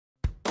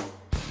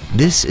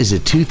This is a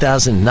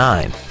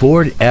 2009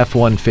 Ford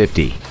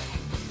F-150.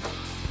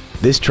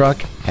 This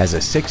truck has a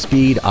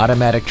 6-speed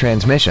automatic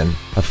transmission,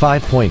 a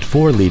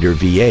 5.4-liter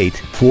V8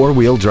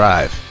 4-wheel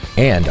drive,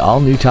 and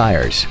all-new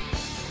tires.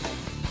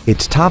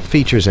 Its top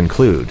features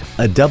include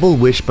a double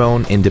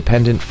wishbone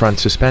independent front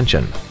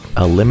suspension,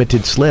 a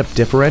limited slip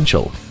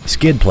differential,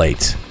 skid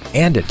plates,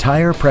 and a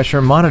tire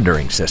pressure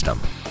monitoring system.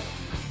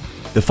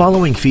 The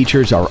following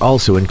features are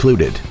also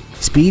included: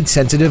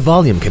 speed-sensitive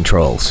volume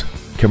controls,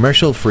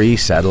 commercial-free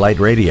satellite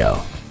radio,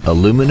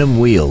 aluminum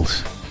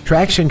wheels,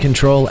 traction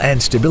control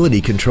and stability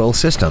control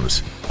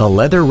systems, a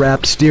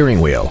leather-wrapped steering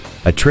wheel,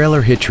 a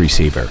trailer hitch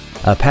receiver,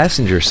 a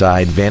passenger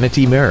side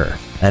vanity mirror,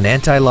 an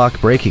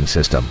anti-lock braking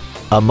system,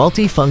 a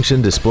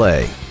multi-function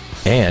display,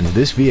 and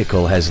this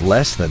vehicle has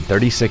less than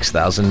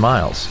 36,000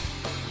 miles.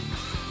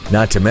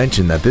 Not to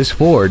mention that this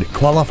Ford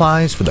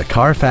qualifies for the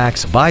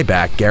Carfax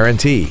buyback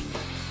guarantee.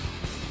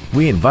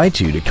 We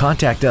invite you to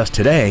contact us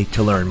today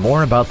to learn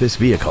more about this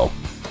vehicle.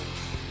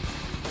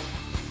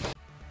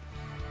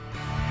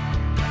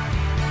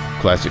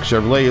 Classic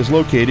Chevrolet is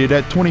located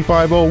at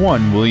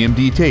 2501 William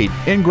D Tate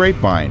in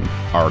Grapevine.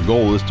 Our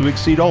goal is to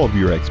exceed all of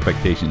your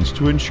expectations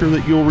to ensure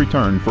that you'll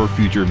return for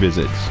future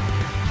visits.